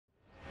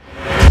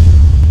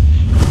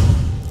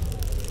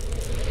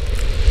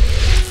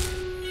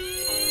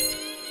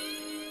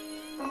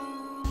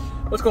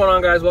What's going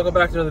on, guys? Welcome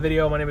back to another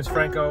video. My name is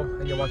Franco,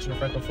 and you're watching the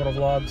Franco Photo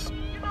Vlogs.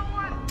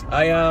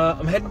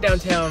 I'm heading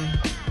downtown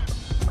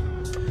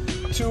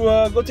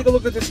to go take a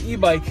look at this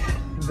e-bike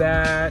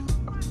that,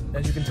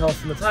 as you can tell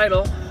from the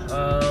title,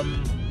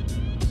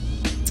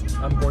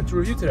 I'm going to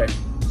review today.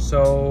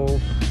 So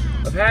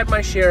I've had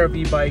my share of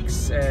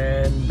e-bikes,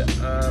 and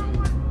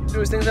there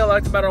was things I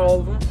liked about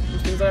all of them. There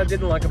was things that I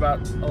didn't like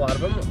about a lot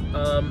of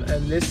them,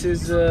 and this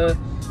is a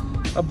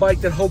bike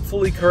that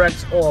hopefully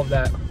corrects all of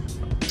that.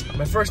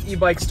 My first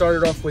e-bike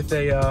started off with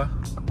a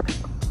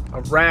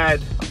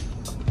Rad,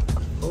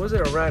 what was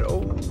it, a Rad,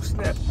 oh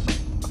snap.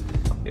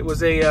 It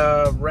was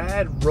a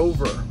Rad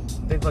Rover,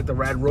 I think like the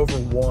Rad Rover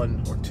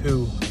 1 or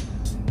 2.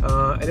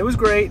 And it was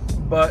great,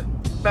 but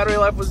battery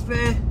life was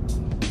meh,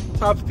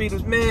 top speed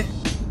was meh.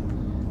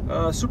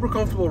 Super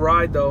comfortable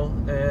ride though,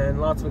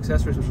 and lots of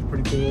accessories, which was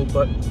pretty cool,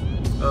 but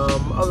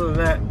other than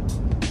that,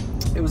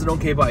 it was an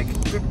okay bike.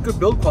 Good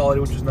build quality,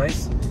 which was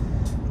nice.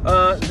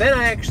 Then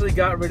I actually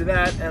got rid of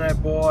that and I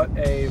bought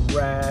a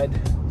Rad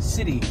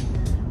City.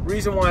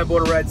 Reason why I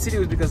bought a Rad City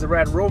was because the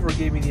Rad Rover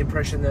gave me the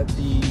impression that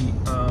the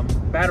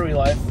battery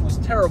life was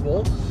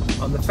terrible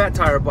on the fat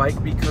tire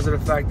bike because of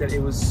the fact that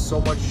it was so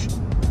much,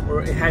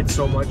 or it had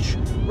so much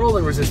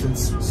rolling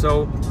resistance.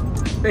 So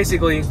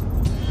basically,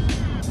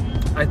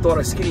 I thought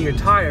a skinnier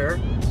tire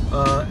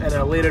and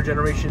a later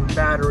generation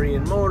battery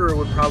and motor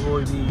would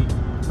probably be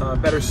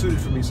better suited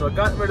for me. So I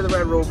got rid of the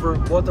Rad Rover,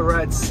 bought the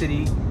Rad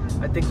City.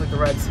 I think like the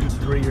Rad City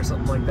 3 or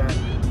something like that.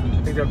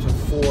 I think they're up to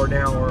 4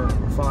 now or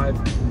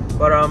 5.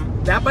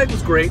 But that bike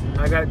was great.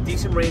 I got a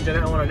decent range on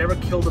that one. I never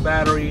killed a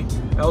battery.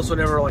 I also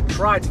never like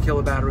tried to kill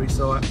a battery,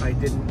 so I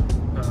didn't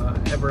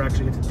ever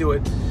actually get to do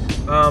it.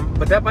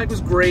 But that bike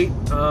was great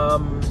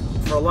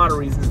for a lot of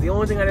reasons. The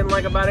only thing I didn't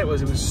like about it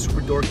was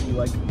super dorky.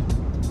 Like,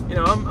 you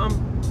know, I'm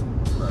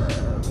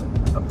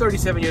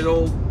 37 years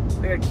old.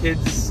 I got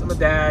kids. I'm a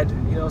dad.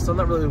 You know, so I'm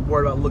not really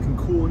worried about looking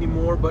cool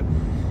anymore. But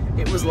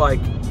it was like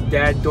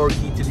dad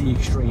dorky to the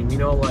extreme, you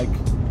know, like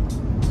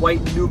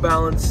white New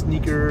Balance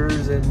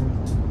sneakers and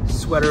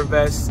sweater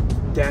vest,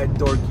 dad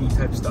dorky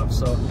type stuff.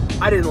 So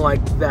I didn't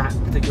like that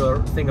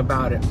particular thing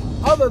about it,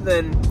 other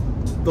than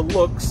the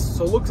looks.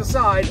 So looks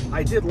aside,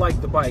 I did like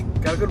the bike.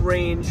 Got a good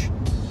range,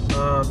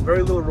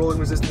 very little rolling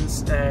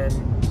resistance, and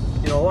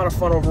you know, a lot of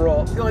fun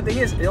overall. The only thing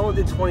is, it only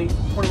did 20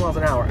 miles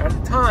an hour. At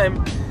the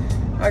time,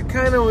 I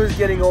kind of was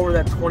getting over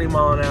that 20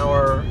 mile an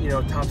hour, you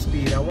know, top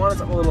speed. I wanted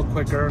something a little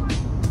quicker.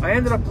 I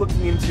ended up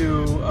looking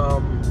into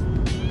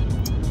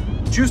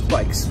juiced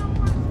bikes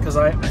because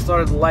I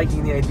started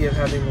liking the idea of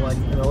having like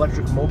an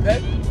electric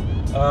moped.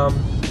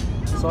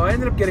 So I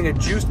ended up getting a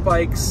Juiced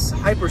Bikes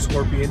Hyper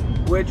Scorpion,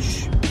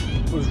 which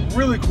was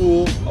really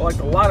cool. I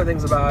liked a lot of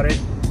things about it,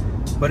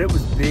 but it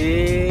was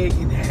big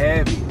and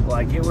heavy.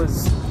 Like, it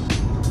was,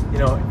 you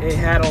know, it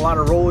had a lot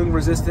of rolling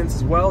resistance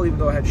as well, even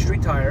though it had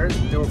street tires.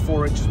 They were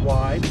 4 inches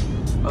wide.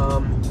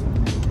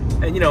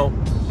 And you know,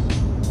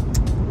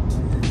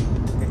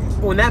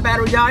 when that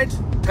battery died,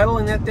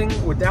 pedaling that thing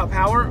without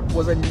power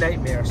was a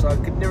nightmare. So I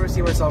could never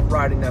see myself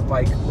riding that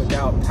bike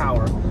without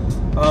power.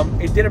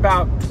 It did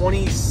about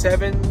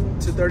 27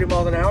 to 30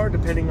 miles an hour,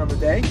 depending on the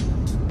day,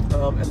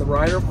 and the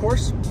rider, of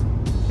course.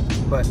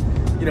 But,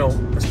 you know,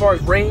 as far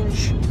as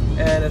range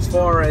and as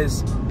far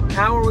as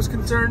power was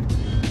concerned,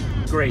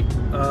 great.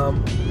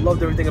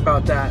 Loved everything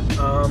about that.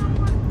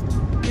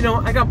 You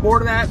know, I got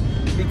bored of that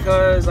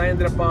because I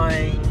ended up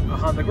buying a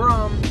Honda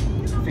Grom.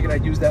 Figured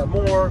I'd use that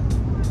more.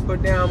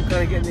 But now I'm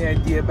kind of getting the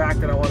idea back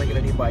that I want to get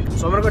an e-bike.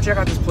 So I'm going to go check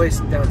out this place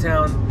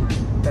downtown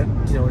that,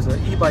 you know, is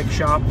an e-bike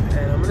shop,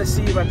 and I'm going to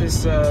see about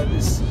this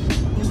this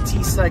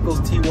Cycle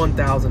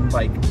T1000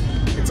 bike.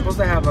 It's supposed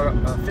to have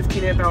a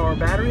 15 amp hour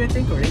battery, I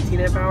think, or an 18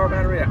 amp hour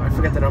battery. I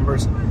forget the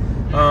numbers.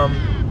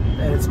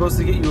 And it's supposed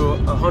to get you a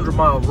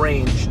 100-mile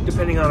range,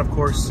 depending on, of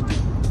course,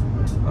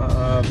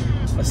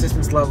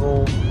 assistance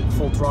level,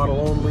 full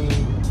throttle only,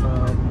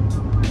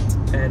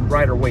 and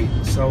rider weight.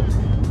 So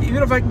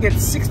even if I can get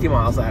 60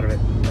 miles out of it,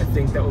 I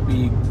think that would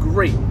be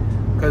great.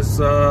 Because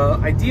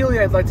ideally,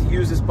 I'd like to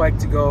use this bike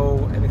to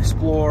go and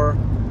explore,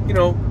 you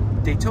know,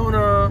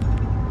 Daytona,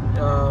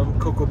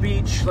 Cocoa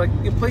Beach, like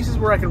places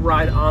where I can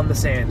ride on the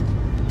sand,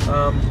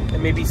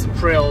 and maybe some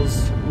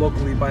trails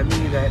locally by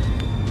me that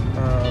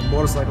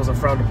motorcycles are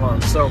frowned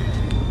upon. So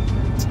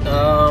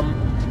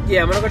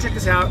yeah, I'm gonna go check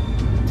this out.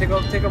 Take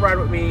a ride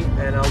with me,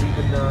 and I'll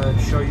even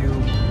show you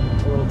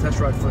a little test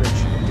ride footage.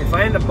 If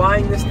I end up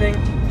buying this thing,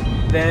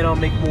 then I'll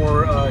make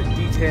more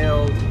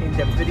detailed,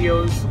 in-depth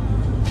videos.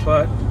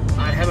 But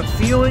I have a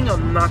feeling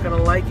I'm not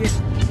gonna like it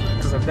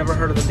because I've never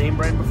heard of the name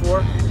brand before,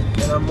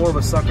 and I'm more of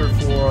a sucker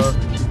for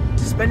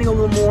spending a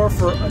little more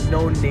for a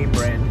known name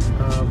brand,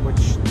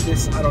 which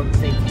this I don't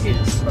think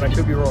is, but I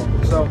could be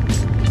wrong. So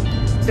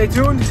stay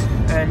tuned,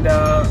 and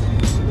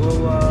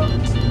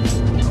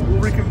we'll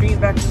reconvene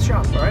back at the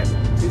shop. All right,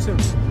 see you soon.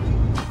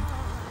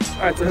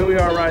 All right, so here we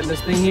are riding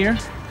this thing here.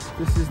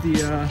 This is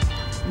the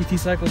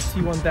Cycle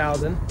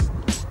T1000.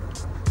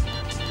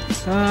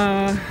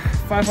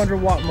 500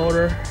 watt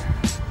motor,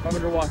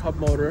 500 watt hub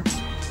motor.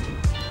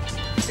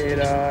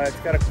 It's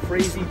got a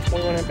crazy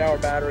 21 amp hour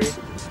battery.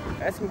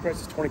 Asking price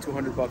is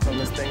 $2,200 on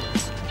this thing.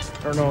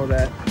 I don't know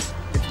that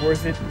it's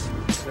worth it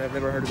because I've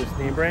never heard of this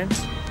name brand.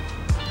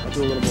 I'll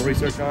do a little more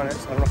research on it,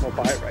 so I don't know if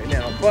I'll buy it right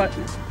now, but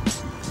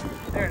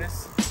there it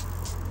is.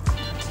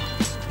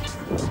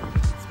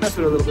 Let's mess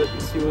with it a little bit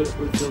and see what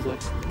it feels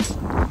like.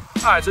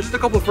 Alright, so just a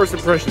couple of first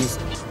impressions.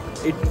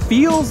 It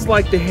feels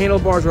like the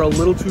handlebars are a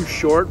little too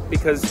short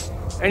because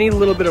any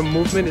little bit of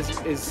movement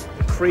is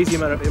a crazy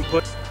amount of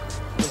input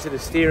into the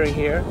steering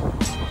here.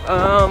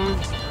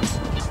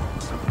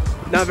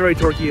 Not very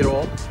torquey at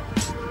all.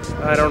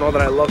 I don't know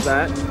that I love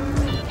that.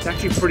 It's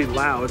actually pretty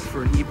loud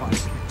for an e-bike.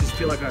 Just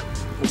feel like a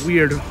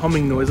weird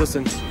humming noise.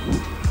 Listen.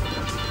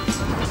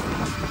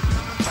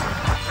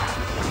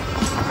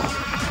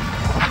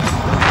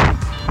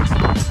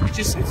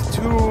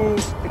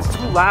 It's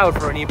too loud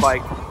for an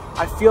e-bike.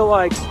 I feel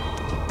like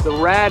the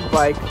Rad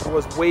bike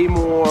was way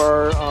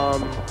more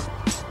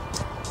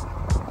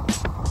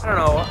I don't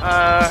know,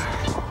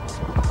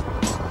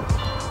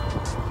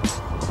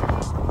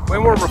 way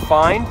more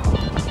refined,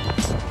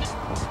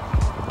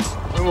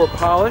 way more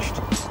polished.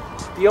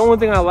 The only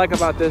thing I like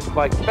about this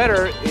bike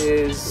better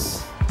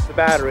is the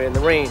battery and the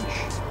range.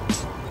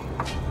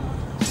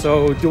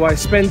 So do I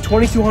spend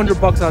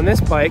 $2,200 on this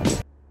bike?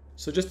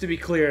 So just to be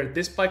clear,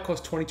 this bike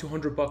costs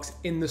 $2,200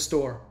 in the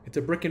store. It's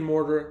a brick and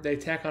mortar. They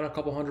tack on a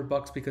couple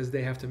 $100 because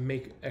they have to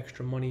make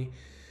extra money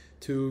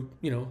to,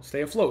 you know,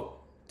 stay afloat.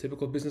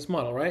 Typical business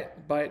model,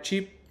 right? Buy it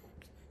cheap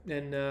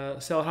and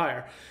sell it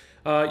higher.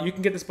 You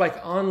can get this bike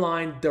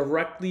online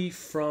directly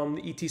from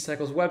the ET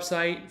Cycles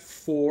website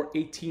for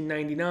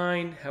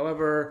 $18.99.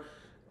 However,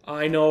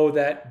 I know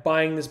that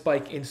buying this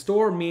bike in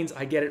store means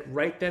I get it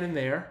right then and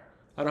there.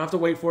 I don't have to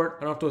wait for it.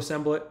 I don't have to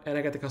assemble it, and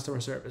I get the customer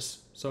service.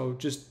 So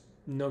just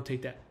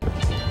notate that.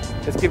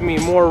 Does it give me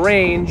more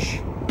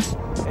range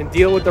and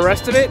deal with the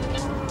rest of it?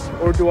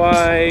 Or do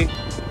I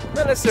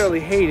not necessarily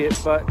hate it,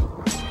 but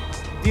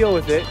deal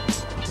with it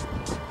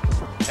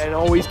and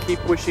always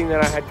keep wishing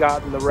that I had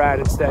gotten the Rad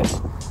instead?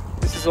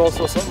 This is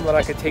also something that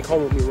I could take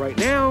home with me right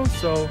now,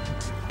 so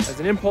as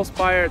an impulse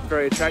buyer, it's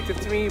very attractive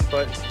to me,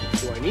 but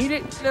do I need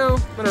it? No,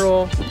 not at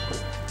all.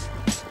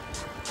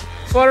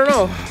 So I don't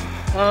know.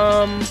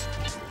 I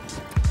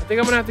think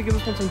I'm gonna have to give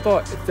this one some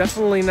thought. It's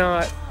definitely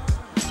not,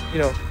 you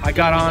know, I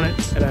got on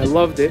it and I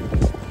loved it.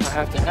 I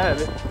have to have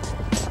it.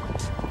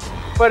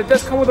 But it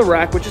does come with a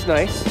rack, which is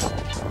nice.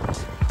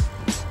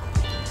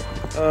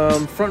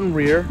 Front and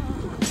rear.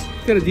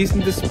 It's got a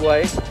decent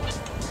display.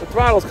 The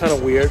throttle's kind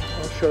of weird.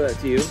 I'll show that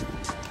to you.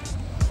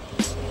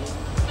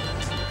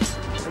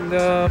 And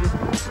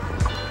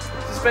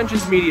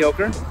suspension's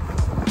mediocre.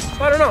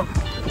 So I don't know.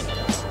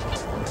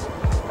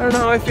 I don't know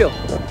how I feel.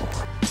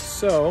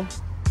 So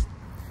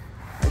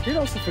I did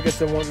also forget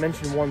to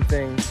mention one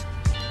thing.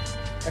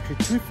 Actually,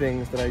 two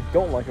things that I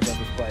don't like about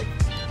this bike.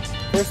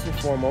 First and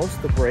foremost,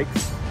 the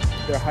brakes.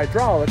 They're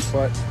hydraulic,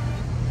 but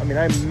I mean,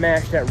 I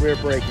mashed that rear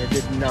brake and it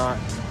did not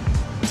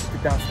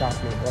stop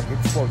me. Like,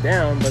 it slowed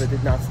down, but it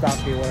did not stop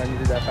me when I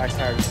needed that back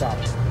tire to stop.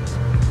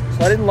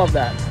 So I didn't love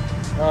that.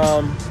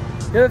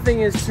 The other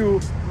thing is too,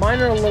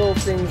 minor little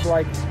things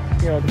like,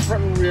 you know, the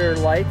front and rear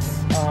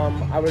lights.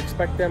 I would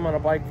expect them on a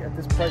bike at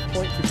this price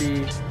point to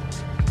be,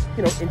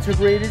 you know,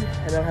 integrated,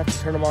 and I don't have to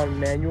turn them on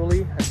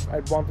manually.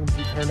 I'd want them to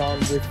be turned on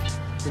with,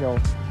 you know,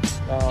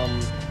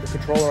 the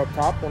controller up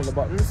top, one of the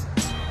buttons.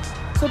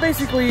 So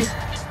basically,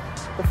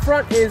 the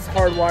front is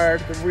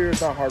hardwired, the rear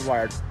is not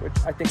hardwired, which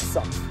I think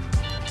sucks.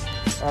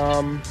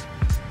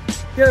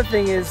 The other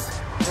thing is,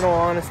 in all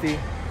honesty,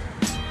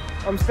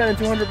 I'm spending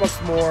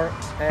 $200 more,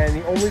 and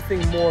the only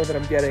thing more that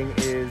I'm getting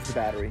is the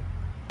battery.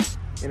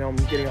 You know, I'm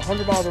getting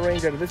 100 miles of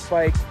range out of this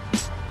bike,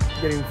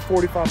 I'm getting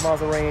 45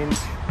 miles of range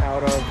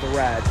out of the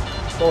Rad,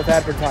 both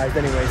advertised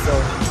anyway,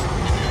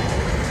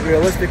 so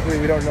realistically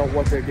we don't know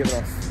what they're giving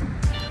us.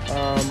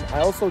 I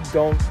also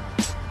don't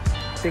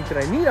think that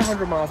I need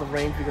 100 miles of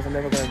range because I'm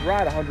never going to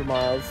ride 100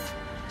 miles,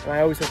 and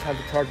I always have time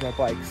to charge my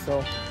bike,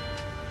 so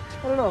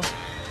I don't know.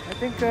 I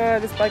think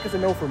this bike is a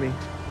no for me.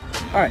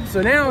 Alright,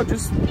 so now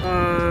just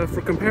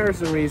for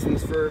comparison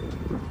reasons, for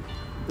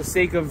the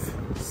sake of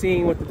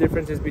seeing what the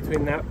difference is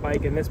between that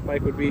bike and this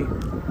bike would be,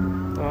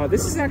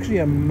 this is actually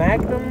a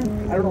Magnum.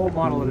 I don't know what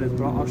model it is,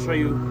 but I'll show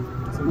you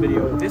some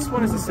video. This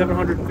one is a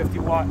 750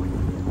 watt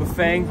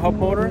Bafang hub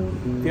motor.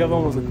 The other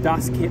one was a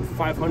Das Kit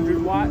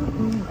 500 watt.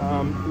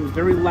 It was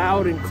very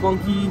loud and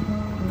clunky,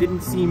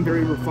 didn't seem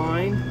very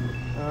refined.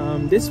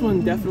 This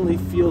one definitely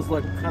feels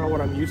like kind of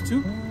what I'm used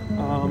to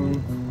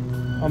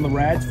on the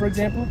Rads, for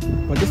example.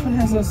 But this one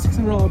has a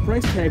 $600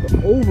 price tag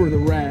over the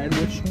Rad,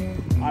 which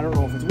I don't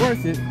know if it's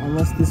worth it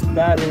unless this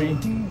battery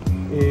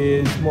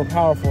is more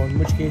powerful, in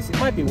which case it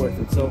might be worth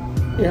it. So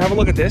here, have a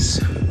look at this.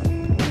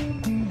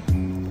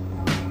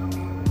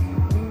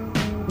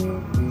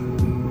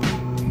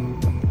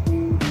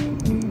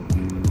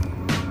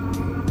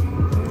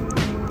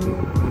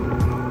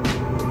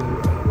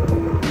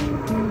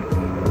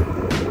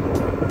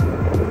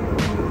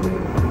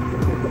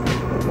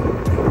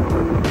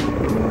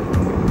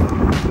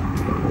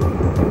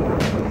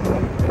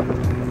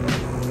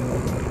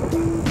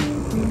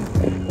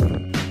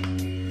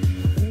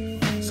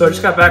 So I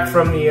just got back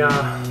from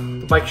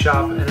the bike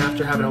shop, and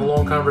after having a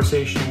long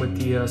conversation with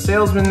the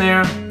salesman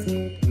there,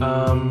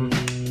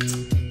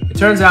 it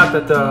turns out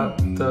that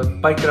the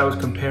bike that I was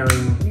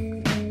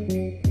comparing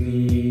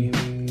the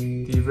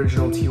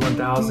original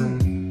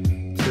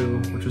T1000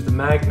 to, which was the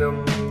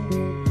Magnum,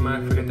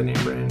 I forget the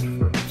name brand,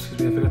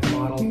 excuse me, I forget the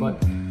model, but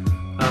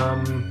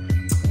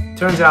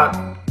turns out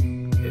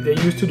they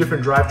use two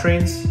different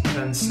drivetrains,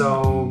 and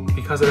so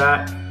because of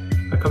that,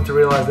 I come to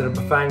realize that a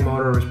Bafang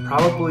motor is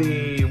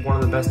probably one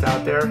of the best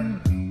out there.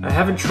 I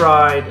haven't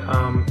tried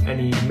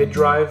any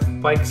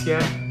mid-drive bikes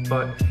yet,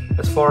 but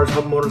as far as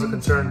hub motors are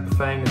concerned,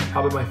 Bafang is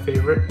probably my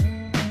favorite.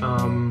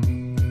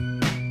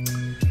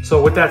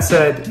 So with that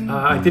said,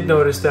 I did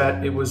notice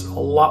that it was a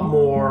lot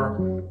more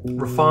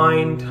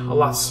refined, a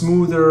lot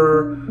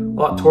smoother, a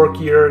lot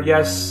torquier.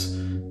 Yes,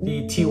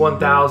 the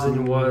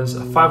T1000 was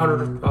a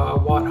 500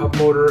 watt hub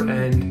motor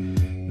and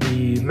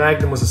the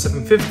Magnum was a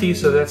 750,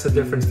 so that's the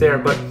difference there,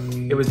 but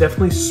it was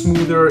definitely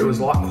smoother, it was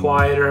a lot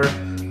quieter.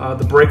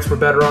 The brakes were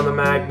better on the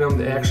Magnum,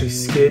 they actually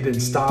skid and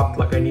stopped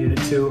like I needed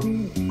it to.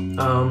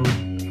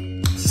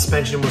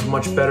 Suspension was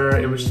much better,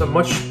 it was a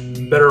much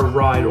better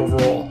ride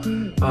overall.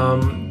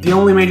 The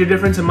only major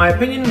difference in my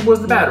opinion was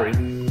the battery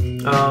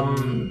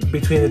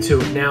between the two.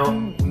 Now,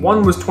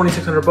 one was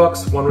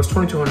 $2,600, one was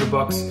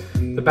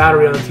 $2,200. The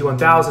battery on the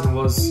T1000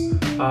 was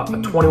a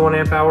 21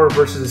 amp hour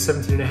versus a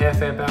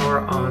 17.5 amp hour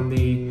on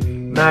the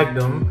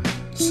Magnum.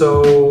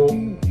 So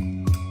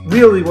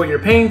really what you're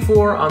paying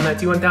for on that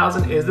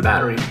T1000 is the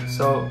battery.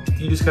 So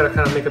you just gotta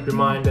kind of make up your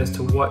mind as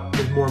to what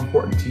is more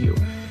important to you.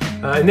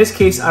 In this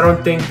case, I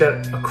don't think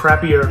that a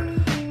crappier,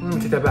 let me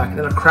take that back,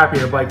 not a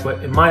crappier bike,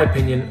 but in my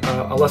opinion,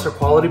 a lesser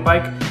quality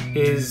bike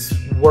is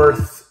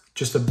worth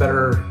just a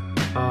better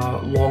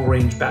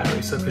long-range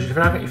battery. So because if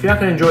you're not going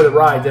to enjoy the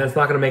ride, then it's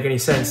not going to make any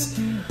sense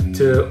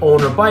to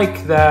own a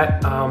bike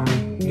that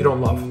you don't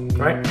love,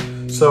 right?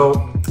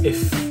 So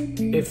if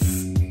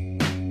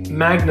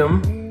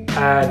Magnum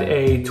had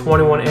a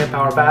 21 amp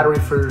hour battery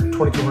for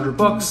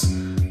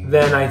 $2,200,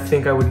 then I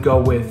think I would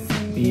go with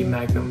the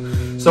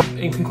Magnum. So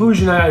in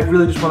conclusion, I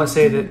really just want to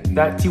say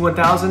that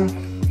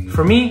T1000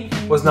 for me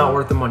was not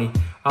worth the money.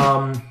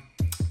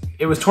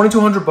 It was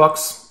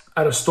 $2,200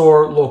 at a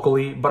store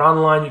locally, but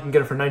online you can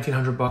get it for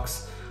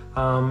 $1,900.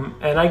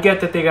 And I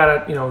get that they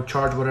gotta,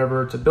 charge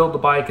whatever to build the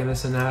bike and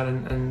this and that,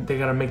 and they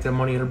gotta make their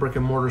money at a brick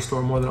and mortar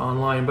store more than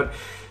online. But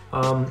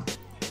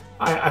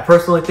I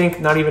personally think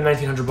not even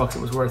 $1,900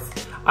 it was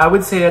worth. I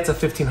would say that's a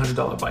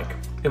 $1,500 bike,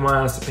 in my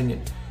honest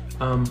opinion.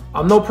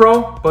 I'm no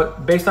pro,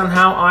 but based on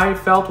how I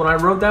felt when I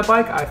rode that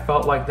bike, I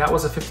felt like that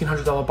was a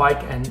 $1,500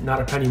 bike and not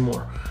a penny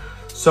more.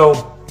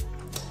 So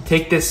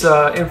take this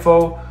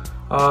info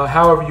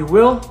however you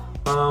will.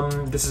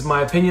 This is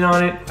my opinion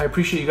on it. I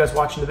appreciate you guys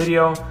watching the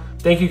video.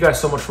 Thank you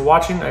guys so much for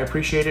watching. I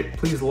appreciate it.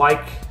 Please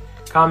like,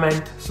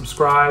 comment,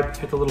 subscribe,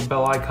 hit the little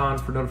bell icon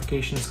for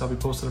notifications. I'll be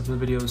posting up the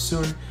videos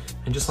soon.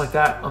 And just like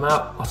that, I'm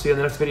out. I'll see you in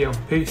the next video.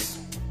 Peace.